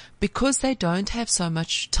 Why? Because they don't have so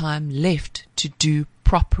much time left to do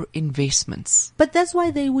proper investments. But that's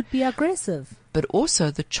why they would be aggressive. But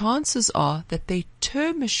also the chances are that their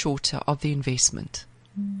term is shorter of the investment.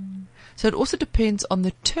 So it also depends on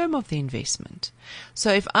the term of the investment.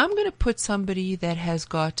 So if I'm going to put somebody that has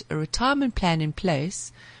got a retirement plan in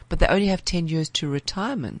place, but they only have 10 years to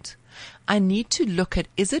retirement, I need to look at,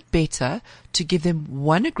 is it better to give them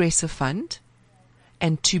one aggressive fund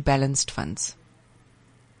and two balanced funds?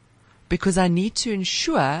 Because I need to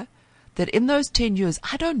ensure that in those 10 years,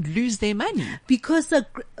 I don't lose their money. Because the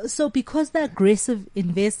aggressive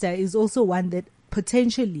investor is also one that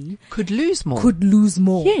potentially could lose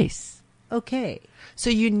more. Yes. Okay. So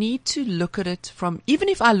you need to look at it from, even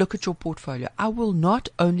if I look at your portfolio, I will not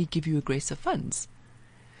only give you aggressive funds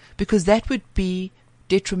because that would be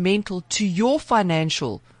detrimental to your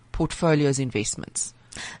financial portfolio's investments.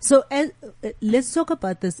 So let's talk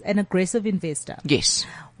about this, an aggressive investor. Yes.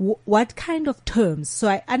 What kind of terms? So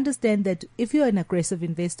I understand that if you're an aggressive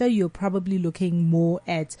investor, you're probably looking more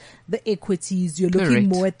at the equities. You're looking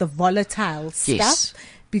more at the volatile stuff.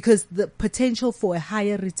 because the potential for a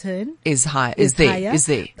higher return is there.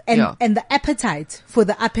 And, and the appetite for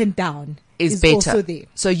the up and down is better. also there.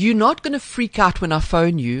 So you're not going to freak out when I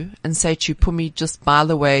phone you and say to you, Pumi, just by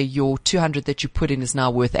the way, your 200 that you put in is now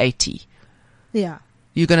worth 80. Yeah.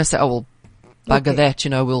 You're going to say, oh, well, bugger Okay.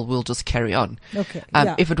 that, we'll just carry on. Okay.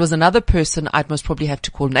 Yeah. If it was another person, I'd most probably have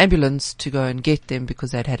to call an ambulance to go and get them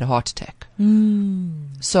because they'd had a heart attack.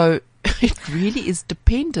 So it really is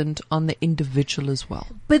dependent on the individual as well.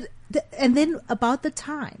 But and then about the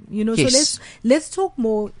time, Yes. so let's talk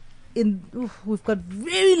more. We've got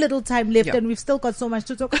very little time left, Yeah. and we've still got so much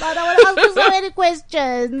to talk about. I want to ask you so many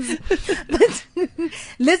questions.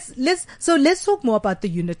 But let's talk more about the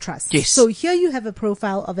unit trust. Yes. So here you have a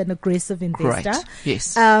profile of an aggressive investor. Right.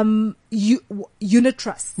 Yes. Unit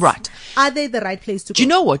trusts. Right. Are they the right place to go? Do you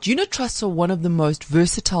know what? Unit trusts are one of the most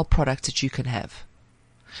versatile products that you can have.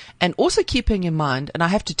 And also keeping in mind, and I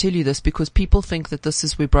have to tell you this because people think that this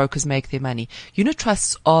is where brokers make their money. Unit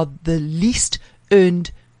trusts are the least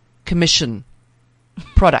earned commission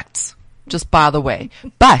products, just by the way.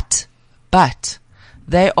 But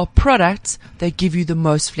they are products that give you the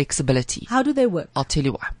most flexibility. How do they work? I'll tell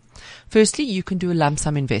you why. Firstly, you can do a lump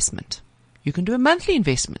sum investment. You can do a monthly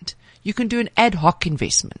investment. You can do an ad hoc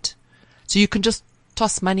investment. So you can just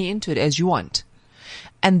toss money into it as you want.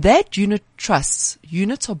 And that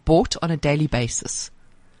units are bought on a daily basis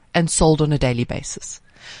and sold on a daily basis.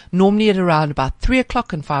 Normally at around about 3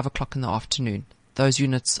 o'clock and 5 o'clock in the afternoon, those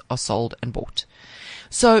units are sold and bought.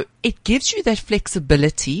 So it gives you that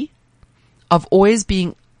flexibility of always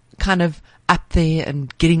being kind of up there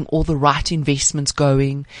and getting all the right investments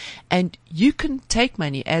going. And you can take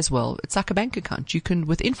money as well. It's like a bank account. You can,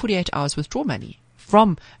 within 48 hours, withdraw money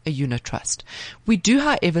from a unit trust. We do,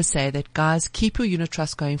 however, say that guys, keep your unit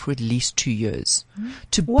trust going for at least 2 years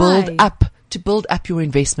to Why? build up your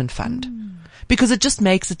investment fund, because it just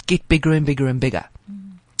makes it get bigger and bigger and bigger.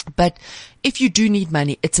 But if you do need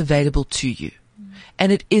money, it's available to you,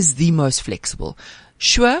 and it is the most flexible.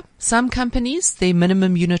 Sure, some companies, their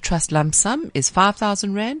minimum unit trust lump sum is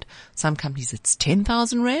 5,000 Rand. Some companies it's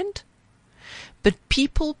 10,000 Rand. But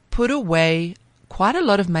people put away quite a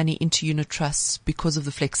lot of money into unit trusts because of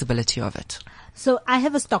the flexibility of it. So I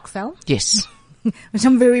have a stokvel, Yes. which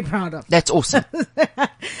I'm very proud of. That's awesome.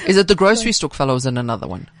 Is it the grocery stock fellow or is it another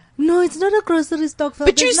one? No, it's not a grocery stokvel.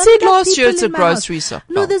 But you There's not said enough last year people it's a in my house. grocery stock.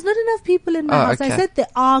 No, Oh. there's not enough people in my Oh, house. okay. I said there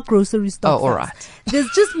are grocery stokvels. all right. There's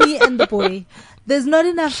just me and the boy. There's not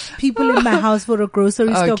enough people in my house for a grocery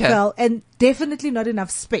Okay. stokvel, and definitely not enough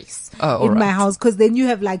space Oh, in my alright. house, because then you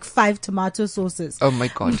have like 5 tomato sauces. Oh my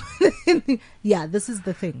God. Yeah, this is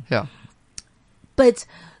the thing. Yeah. But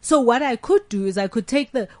so what I could do is I could take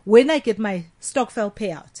when I get my stokvel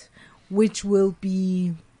payout, which will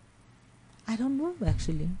be, I don't know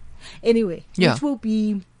actually. Anyway, Yeah. which will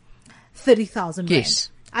be 30,000 Rand. Yes.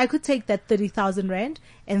 I could take that 30,000 Rand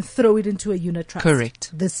and throw it into a unit trust.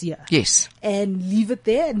 Correct. This year. Yes. And leave it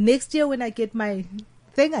there. And next year when I get my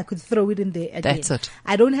thing, I could throw it in there again. That's it.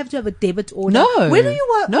 I don't have to have a debit order. No. Where do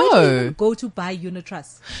you No. where do you even go to buy unit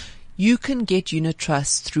trusts? You can get unit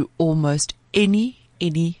trusts through almost any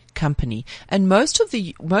company, and most of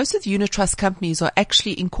the unit trust companies are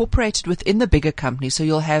actually incorporated within the bigger company. So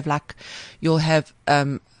you'll have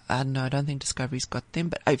no, I don't think Discovery's got them,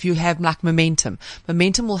 but if you have like Momentum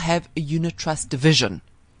will have a unit trust division.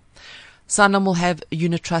 Sanlam will have a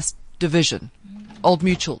unit trust division. Old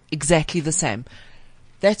Mutual, exactly the same.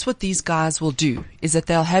 That's what these guys will do, is that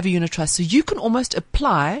they'll have a unit trust. So you can almost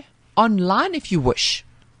apply online if you wish.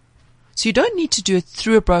 So you don't need to do it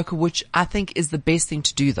through a broker, which I think is the best thing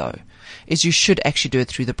to do though, is you should actually do it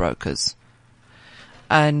through the brokers.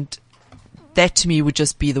 And that to me would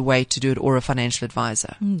just be the way to do it, or a financial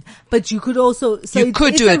advisor. But you could also, so You it's,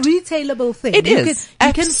 could it's do a it. retailable thing. It you is.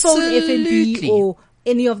 You can phone FNB Absolutely. or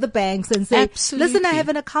any of the banks and say, listen, I Absolutely. have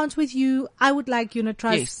an account with you. I would like unit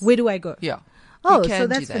trust. Yes. Where do I go? Yeah. Oh, You can so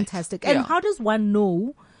do that's that. fantastic. And Yeah. how does one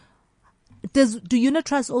know? Do unit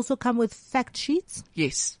trusts also come with fact sheets?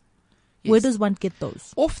 Yes. Where Yes. does one get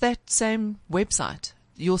those? Off that same website,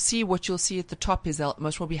 what you'll see at the top is they'll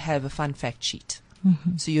most probably have a fun fact sheet.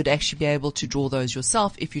 So you'd actually be able to draw those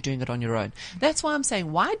yourself if you're doing it on your own. That's why I'm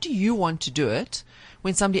saying, why do you want to do it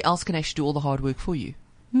when somebody else can actually do all the hard work for you?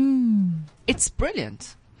 It's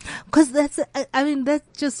brilliant. Because that's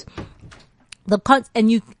just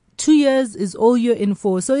and 2 years is all you're in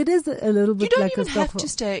for. So it is a little You bit don't like even a have stock. to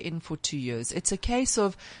stay in for 2 years. It's a case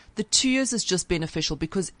of the 2 years is just beneficial,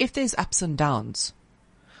 because if there's ups and downs,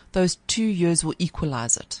 those 2 years will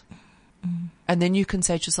equalize it. And then you can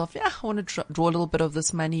say to yourself, yeah, I want to draw a little bit of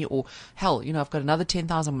this money, or hell, I've got another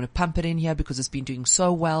 10,000. I'm going to pump it in here because it's been doing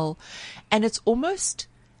so well. And it's almost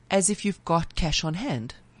as if you've got cash on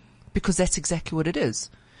hand, because that's exactly what it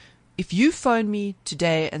is. If you phone me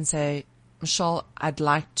today and say, Michelle, I'd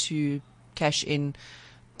like to cash in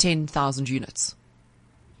 10,000 units,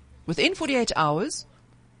 within 48 hours,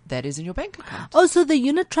 that is in your bank account. Also, the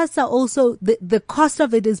unit trusts are also, the cost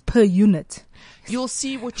of it is per unit. You'll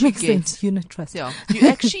see what you Makes get. sense, unit trust. Yeah. You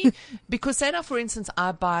actually, because say now, for instance,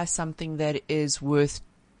 I buy something that is worth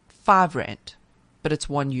 5 rand, but it's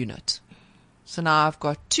 1 unit. So now I've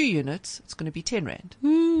got 2 units, it's going to be 10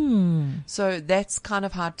 rand. So that's kind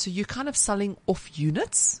of hard. So you're kind of selling off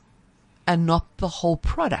units and not the whole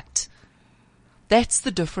product. That's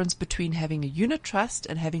the difference between having a unit trust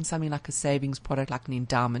and having something like a savings product, like an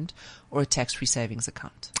endowment or a tax-free savings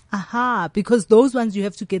account. Aha, because those ones you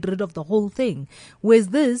have to get rid of the whole thing. Whereas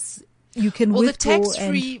this, you can Well, the withdraw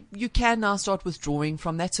tax-free, you can now start withdrawing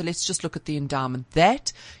from that. So let's just look at the endowment.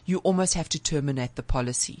 That, you almost have to terminate the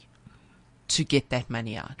policy to get that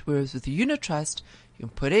money out. Whereas with the unit trust, you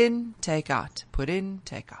can put in, take out, put in,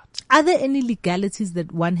 take out. Are there any legalities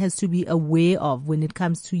that one has to be aware of when it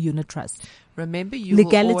comes to unit trust? Remember, you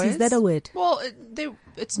Legality, will always, is that a word? Well,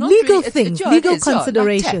 it's not Legal really, things, it legal is, like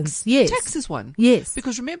considerations. tax. Yes. Tax is one. Yes.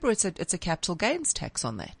 Because remember, it's a capital gains tax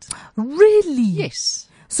on that. Really? Yes.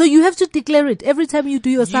 So you have to declare it every time you do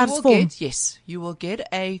your SARS form? You will get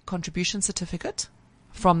a contribution certificate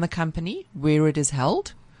from the company where it is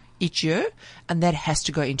held each year, and that has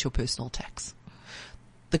to go into your personal tax.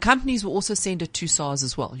 The companies will also send it to SARS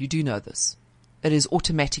as well. You do know this. It is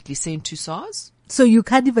automatically sent to SARS. So you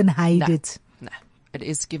can't even hide it. No, it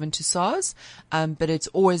is given to SARS, but it's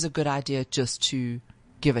always a good idea just to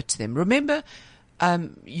give it to them. Remember,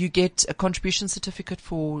 you get a contribution certificate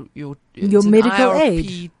for your medical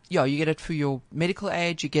aid. Yeah, you get it for your medical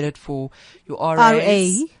aid. You get it for your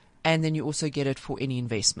RAs, and then you also get it for any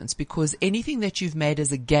investments, because anything that you've made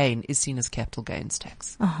as a gain is seen as capital gains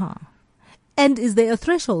tax. And is there a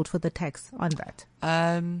threshold for the tax on that?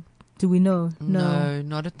 Do we know? No,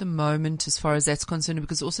 not at the moment as far as that's concerned,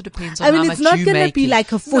 because it also depends on I mean, how it's much not you going to make. be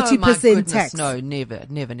like a 40% tax. No, never.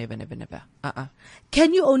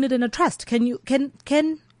 Can you own it in a trust? Can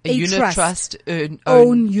a unit trust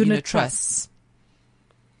own unit trusts?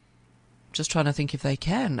 Just trying to think if they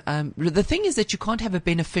can. The thing is that you can't have a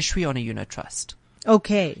beneficiary on a unit trust.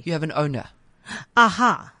 Okay. You have an owner.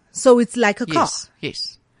 Aha. So it's like a car.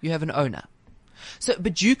 Yes. You have an owner. So,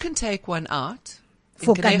 but you can take one out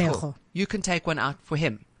For in Kanejo. Kanejo. You can take one out for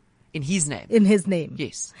him in his name. In his name.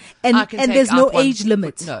 Yes. And I can take there's out no one age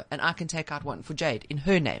limit. No, and I can take out one for Jade in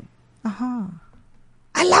her name. I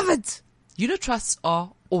love it. Unit trusts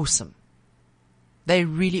are awesome. They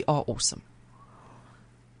really are awesome.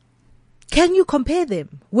 Can you compare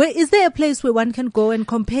them? Is there a place where one can go and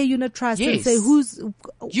compare unit trusts and Yes. say who's?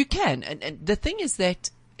 You can. And the thing is that,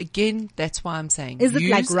 again, that's why I'm saying Is it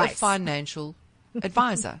use like a rice? financial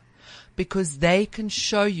advisor, because they can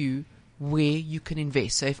show you where you can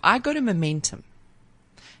invest. So if I go to Momentum,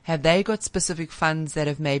 have they got specific funds that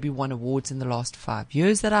have maybe won awards in the last 5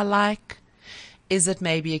 years that I like? Is it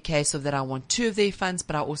maybe a case of that I want 2 of their funds,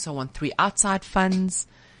 but I also want 3 outside funds?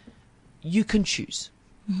 You can choose.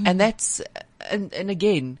 And that's, and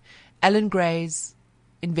again, Alan Gray's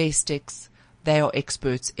Investix, they are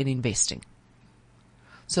experts in investing.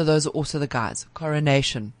 So those are also the guys.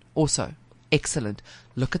 Coronation, also excellent.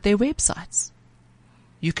 Look at their websites.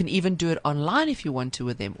 You can even do it online if you want to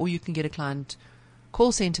with them, or you can get a client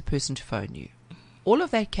call center person to phone you. All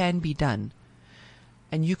of that can be done,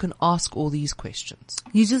 and you can ask all these questions.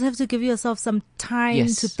 You just have to give yourself some time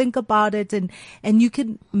Yes. to think about it, and you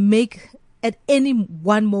can make at any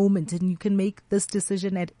one moment, and you can make this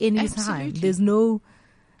decision at any time. Absolutely. There's no.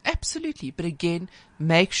 Absolutely. But again,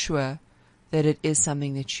 make sure that it is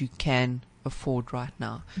something that you can afford right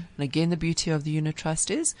now. And again, the beauty of the unit trust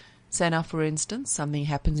is, say now, for instance, something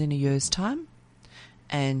happens in a year's time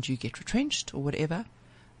and you get retrenched or whatever,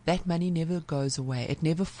 that money never goes away. It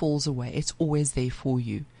never falls away. It's always there for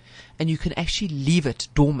you. And you can actually leave it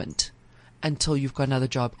dormant until you've got another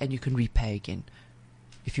job and you can repay again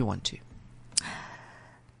if you want to.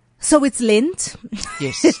 So it's Lent.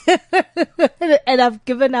 Yes. And I've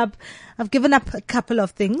given up a couple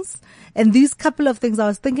of things. And these couple of things, I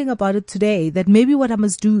was thinking about it today, that maybe what I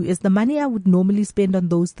must do is the money I would normally spend on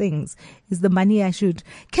those things is the money I should.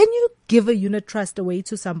 Can you give a unit trust away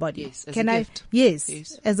to somebody? Yes, as Can a I? gift. Yes,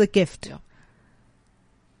 Yes. as a gift. Yeah.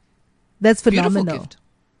 That's Beautiful phenomenal. gift.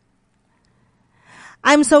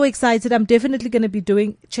 I'm so excited. I'm definitely going to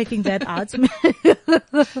be checking that out. I'm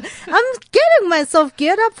getting myself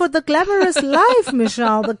geared up for the glamorous life,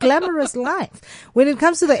 Michelle, the glamorous life. When it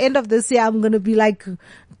comes to the end of this year, I'm going to be like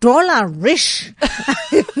dollar rich.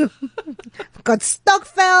 got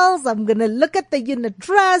Stockfells. I'm going to look at the unit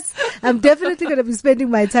trust. I'm definitely going to be spending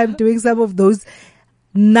my time doing some of those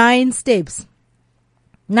 9 steps.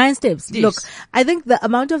 9 steps. Yes. Look, I think the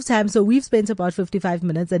amount of time, so we've spent about 55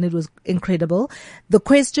 minutes and it was incredible. The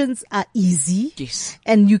questions are easy. Yes.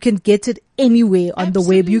 And you can get it anywhere on the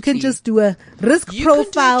web. You can Absolutely. just do a risk You can do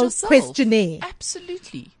it profile yourself. questionnaire.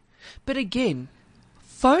 Absolutely. But again,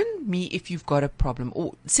 phone me if you've got a problem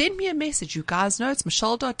or send me a message. You guys know it's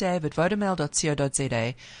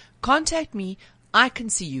michelle.dave@vodamail.co.za. Contact me. I can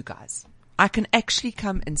see you guys. I can actually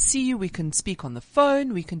come and see you. We can speak on the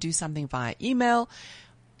phone. We can do something via email.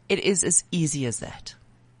 It is as easy as that.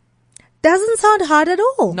 Doesn't sound hard at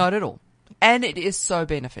all. Not at all. And it is so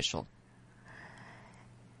beneficial.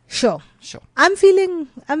 Sure. Sure. I'm feeling,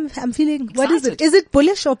 what is it? Excited. Is it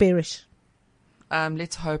bullish or bearish?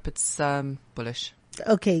 Let's hope it's bullish.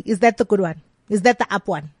 Okay. Is that the good one? Is that the up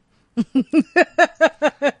one?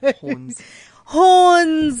 Horns.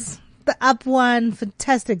 Horns. The up one.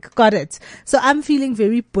 Fantastic. Got it. So I'm feeling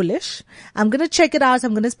very bullish. I'm going to check it out.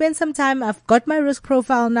 I'm going to spend some time. I've got my risk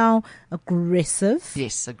profile now. Aggressive.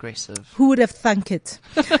 Yes, aggressive. Who would have thunk it?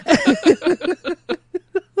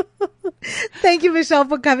 Thank you, Michelle,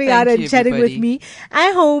 for coming out and chatting with me. I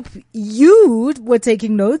hope you were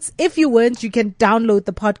taking notes. If you weren't, you can download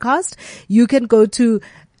the podcast. You can go to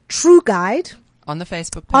True Guide On the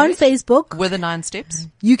Facebook page. on Facebook. With the 9 steps.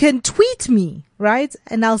 You can tweet me, right?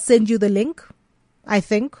 And I'll send you the link, I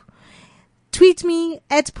think. Tweet me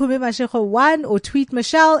at Pume Mashego1 or tweet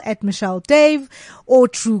Michelle at Michelle Dave or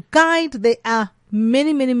True Guide. There are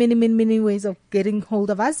many ways of getting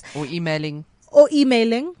hold of us. Or emailing. Or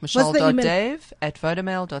emailing. What's the email?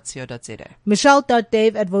 michelle.dave@vodamail.co.za.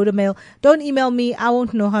 Michelle.dave@vodamail. Don't email me. I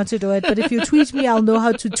won't know how to do it. But if you tweet me, I'll know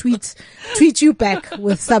how to tweet you back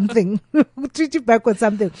with something. Tweet you back with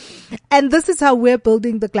something. And this is how we're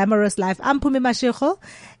building the glamorous life. I'm Pume Mashego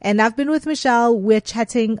and I've been with Michelle. We're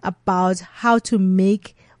chatting about how to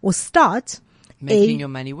make or start Making your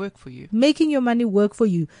money work for you. making your money work for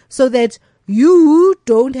you so that you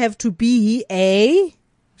don't have to be a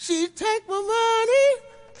She take my money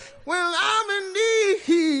when I'm in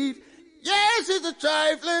need. Yes, she's a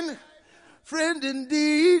trifling friend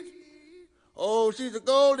indeed. Oh, she's a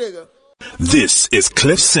gold digger. This is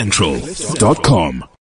CliffCentral.com.